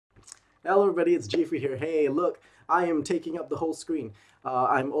Hello everybody, it's Jeffrey here. Hey, look, I am taking up the whole screen.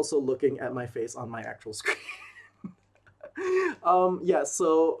 I'm also looking at my face on my actual screen.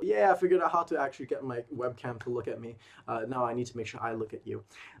 I figured out how to actually get my webcam to look at me. Now I need to make sure I look at you.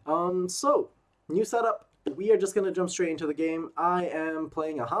 New setup. We are just gonna jump straight into the game. I am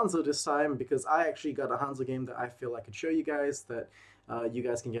playing a Hanzo this time because I actually got a Hanzo game that I feel I could show you guys that you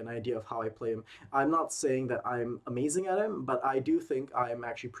guys can get an idea of how I play him. I'm not saying that I'm amazing at him, but I do think I'm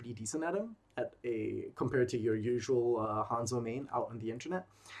actually pretty decent at him compared to your usual Hanzo main out on the internet.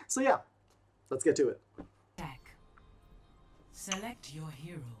 So yeah, let's get to it. Select your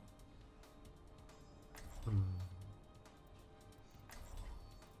hero.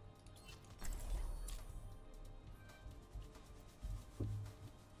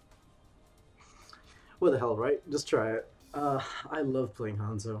 What the hell, right? Just try it. I love playing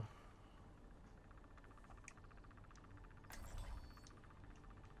Hanzo.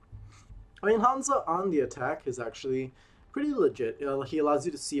 I mean, Hanzo on the attack is actually pretty legit. He allows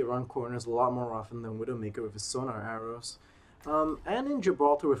you to see around corners a lot more often than Widowmaker with his sonar arrows. And in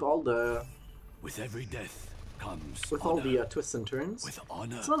Gibraltar with all the... With every death comes with honor. All the twists and turns. With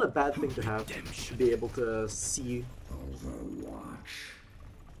honor, it's not a bad thing to have, redemption. to be able to see... Overwatch.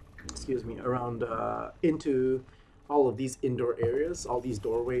 Excuse me, around into all of these indoor areas, all these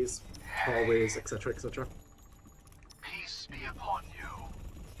doorways, hallways, etc., etc. Peace be upon you.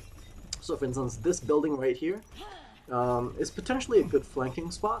 So for instance, this building right here is potentially a good flanking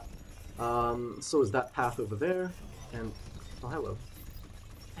spot. So is that path over there, and oh hello.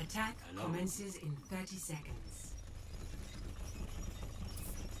 Attack commences in 30 seconds.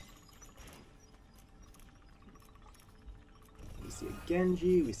 We see a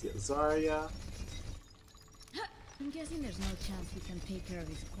Genji, we see a Zarya. I'm guessing there's no chance we can take care of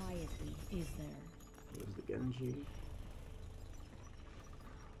this quietly, is there? There's the Genji.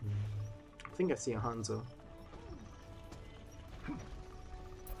 I think I see a Hanzo. 5,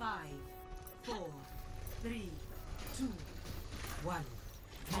 4, 3, 2, 1.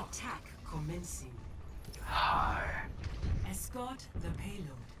 Attack commencing. Hi. Escort the payload.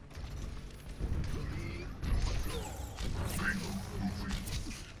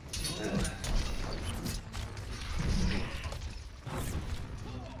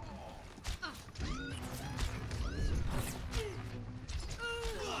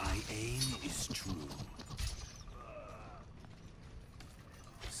 My aim is true.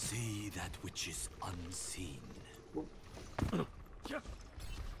 See that which is unseen.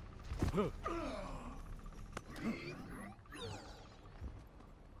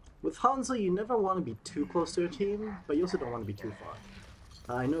 With Hanzo, you never want to be too close to a team, but you also don't want to be too far.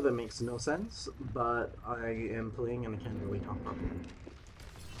 I know that makes no sense, but I am playing and I can't really talk properly.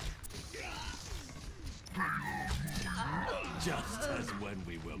 Just as when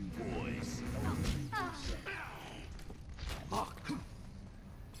we were boys.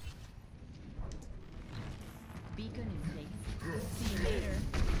 Beacon in place. See you later.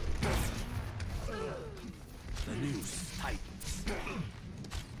 The noose tightens.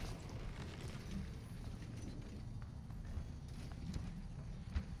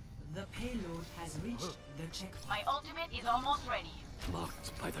 The payload has reached the checkpoint. My ultimate is almost ready.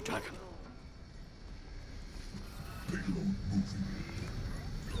 Marked by the dragon.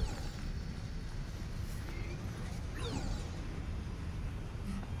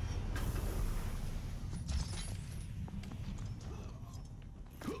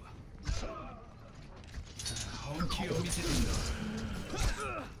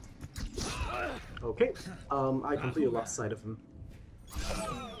 Okay, I completely lost sight of him.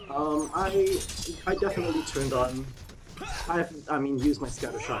 I definitely turned on. I mean, used my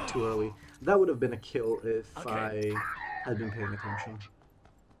scatter shot too early. That would have been a kill if I had been paying attention.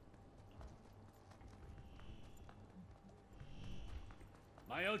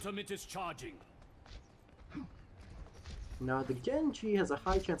 My ultimate is charging. Now the Genji has a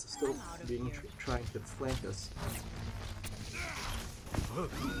high chance of still being trying to flank us.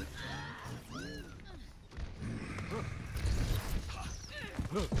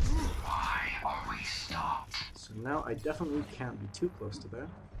 Why are we stopped? So now I definitely can't be too close to that.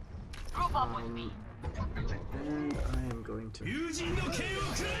 Group up with me. And I am going to...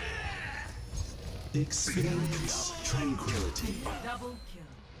 Experience tranquility. Double kill.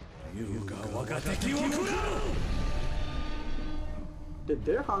 Did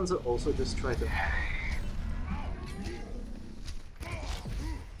their Hanzo also just try to...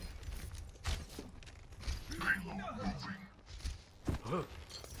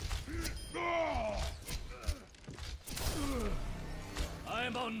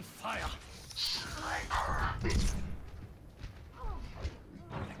 I'm on fire. Sniper.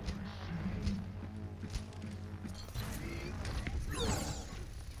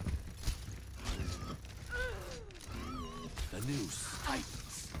 A noose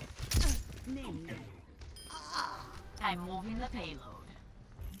tightens. I'm moving the payload.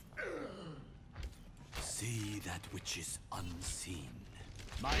 See that which is unseen.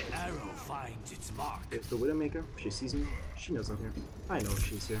 My arrow finds its mark. If the Widowmaker, she sees me, she knows I'm here. I know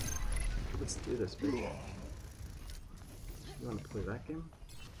she's here. Let's do this, bitch. You wanna play that game?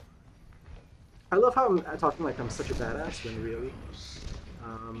 I love how I'm talking like I'm such a badass when really...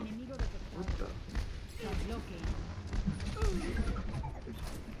 what the?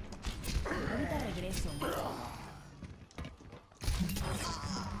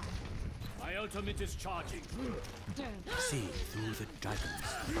 My ultimate is charging. See through the dragon's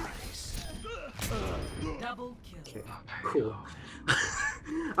eyes. Double kill. Okay, cool.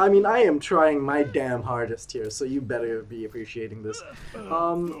 I mean, I am trying my damn hardest here, so you better be appreciating this.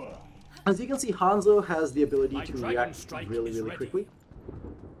 As you can see, Hanzo has the ability to react really, really quickly.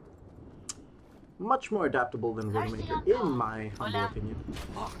 Much more adaptable than Widowmaker, in my humble opinion.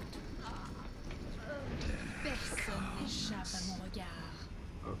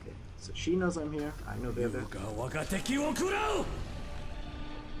 Okay, so she knows I'm here. I know they're there.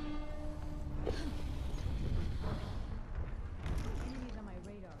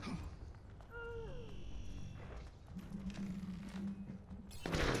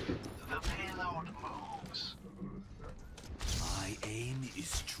 The payload moves. My aim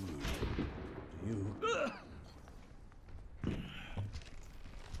is true. You.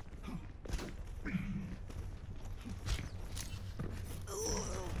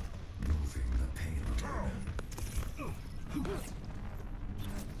 Moving the payload.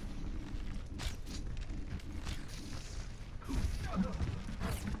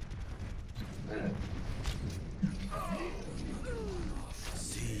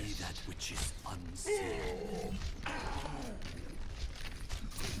 See that which is unseen.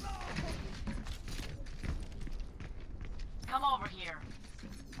 Come over here.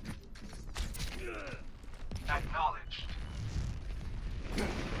 Acknowledged.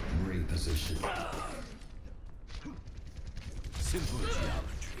 Reposition. Simple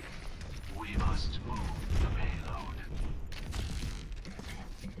geometry. We must move the payload.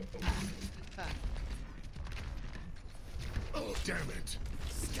 Oh, damn it!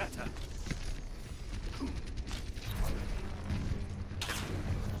 Scatter.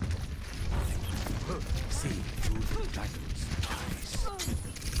 See through the dragon's eyes.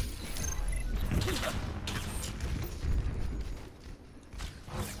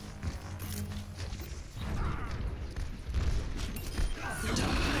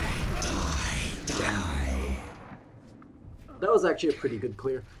 That was actually a pretty good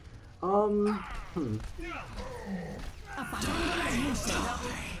clear.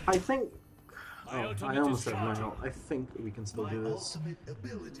 I think... Oh, I almost said no. I think we can still do this.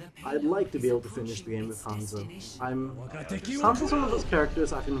 I'd like to be able to finish the game with Hanzo. Hanzo's one of those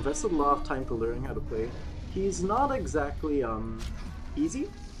characters I've invested a lot of time to learn how to play. He's not exactly, easy.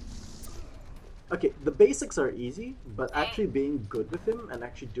 Okay, the basics are easy, but actually being good with him and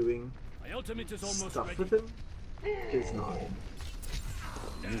actually doing stuff with him is not.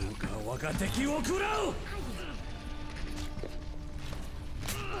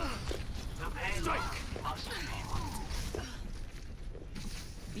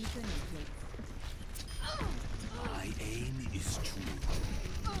 My aim is true.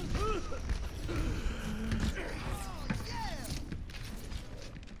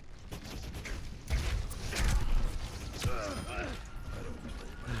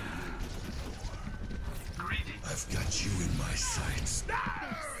 I've got you in my sights.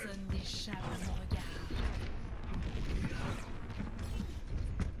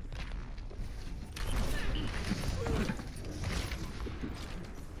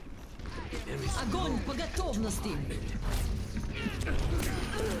 Огонь по готовности.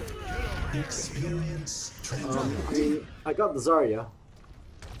 Experience I mean, I got the Zarya.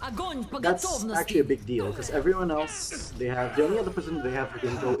 Огонь по That's готовности. actually a big deal, because everyone else, the only other person they have who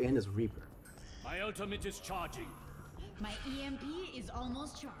can go in is Reaper. My ultimate is charging. My EMP is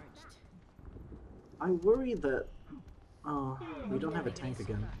almost charged. I worry that... Oh, we don't have a tank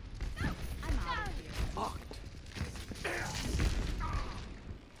again. I'm out of here.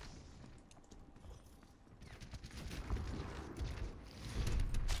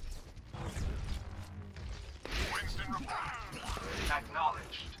 Winston report.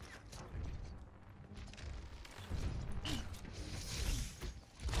 Acknowledged.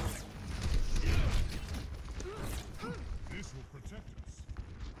 This will protect us.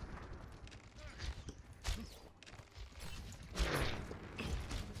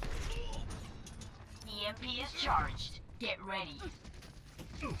 EMP is charged. Get ready.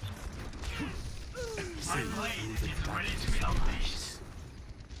 My blade is ready to be unleashed.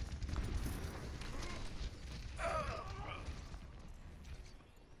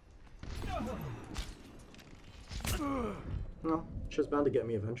 Well, she's bound to get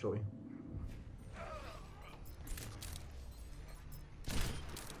me eventually.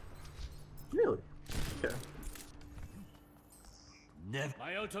 Really? Okay. Never.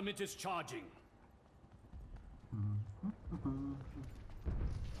 My ultimate is charging.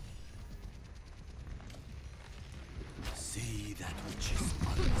 See that which is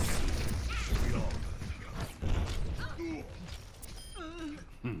unseen.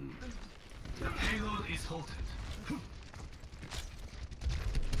 The payload is halted.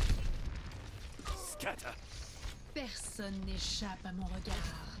 Scatter. Personne n'échappe à mon regard.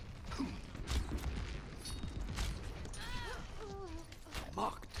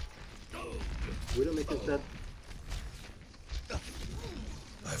 Marked. Widowmaker's dead.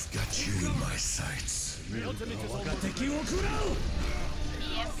 I've got you in my sights. My ultimate is almost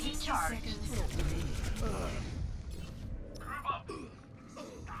EMP charge.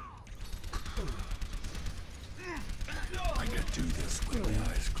 I can do this with my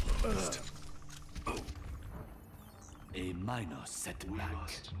eyes closed. a minor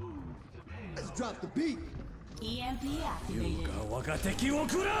setback. Let's drop the beat. EMP activated. 我が敵を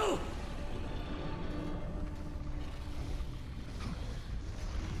食らう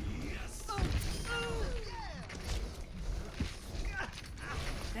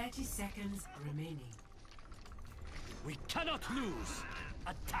 30 seconds remaining. We cannot lose.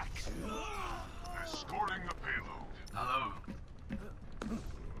 Attack. Escorting the payload. Hello.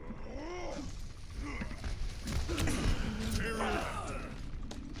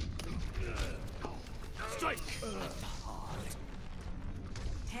 Strike.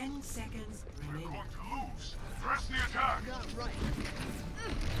 10 seconds remaining. Moves. Press the attack.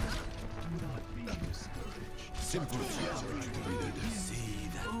 Sympathies are activated. See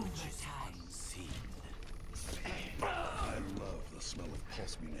that which is unseen. I love the smell of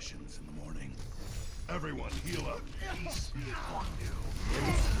pulse munitions in the morning. Everyone heal up. Peace be upon you.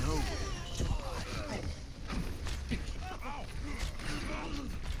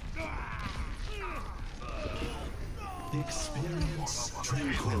 Experience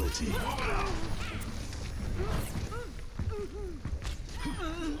tranquility.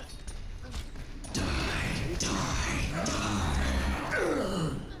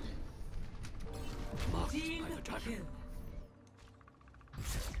 Team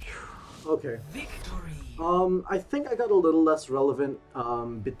kill. Okay. Victory. I think I got a little less relevant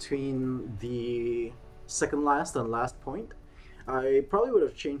between the second last and last point. I probably would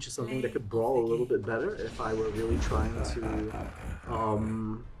have changed to something that could brawl a little bit better if I were really trying to,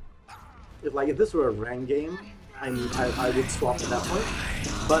 if this were a ranked game, I would swap at that point.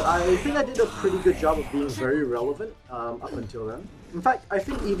 But I think I did a pretty good job of being very relevant up until then. In fact, I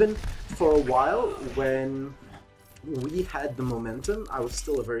think even for a while when we had the momentum, I was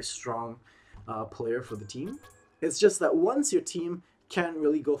still a very strong player for the team. It's just that once your team can't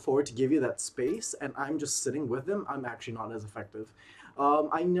really go forward to give you that space, and I'm just sitting with them, I'm actually not as effective.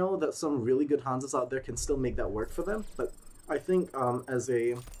 I know that some really good Hanzos out there can still make that work for them, but I think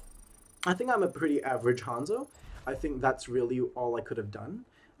I think I'm a pretty average Hanzo. I think that's really all I could have done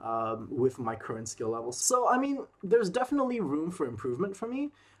with my current skill level. So, I mean, there's definitely room for improvement for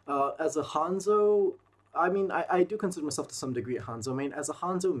me. As a Hanzo, I mean, I do consider myself to some degree a Hanzo main. As a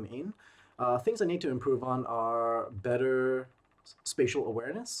Hanzo main, things I need to improve on are better spatial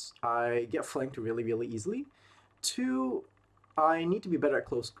awareness. I get flanked really, really easily. 2, I need to be better at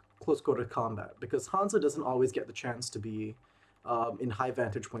close quarter combat, because Hanzo doesn't always get the chance to be in high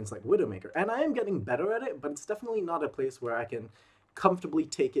vantage points like Widowmaker. And I am getting better at it, but it's definitely not a place where I can comfortably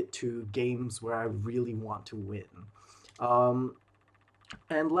take it to games where I really want to win.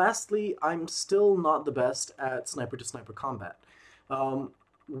 And lastly, I'm still not the best at sniper-to-sniper combat.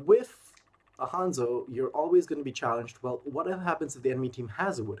 With a Hanzo, you're always going to be challenged, well, what happens if the enemy team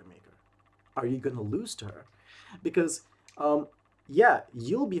has a Widowmaker? Are you going to lose to her? Because, yeah,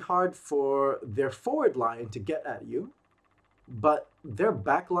 you'll be hard for their forward line to get at you, but their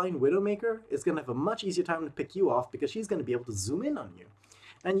backline Widowmaker is going to have a much easier time to pick you off because she's going to be able to zoom in on you.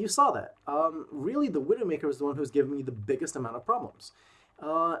 And you saw that. Really, the Widowmaker is the one who's giving me the biggest amount of problems.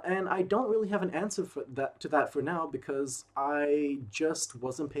 And I don't really have an answer to that for now because I just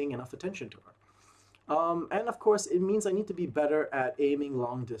wasn't paying enough attention to her. And of course, it means I need to be better at aiming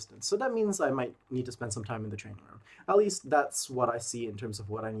long distance. So that means I might need to spend some time in the training room. At least that's what I see in terms of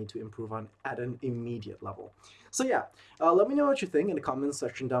what I need to improve on at an immediate level. So yeah, let me know what you think in the comments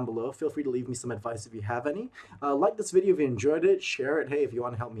section down below. Feel free to leave me some advice if you have any. Like this video if you enjoyed it. Share it, hey, if you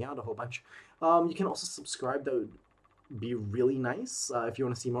want to help me out a whole bunch. You can also subscribe. That would be really nice if you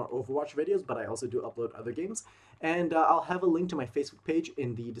want to see more Overwatch videos, but I also do upload other games. And I'll have a link to my Facebook page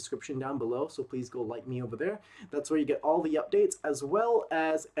in the description down below, so please go like me over there. That's where you get all the updates, as well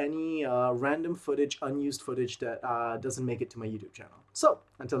as any random footage, unused footage that doesn't make it to my YouTube channel. So,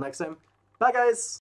 until next time, bye guys!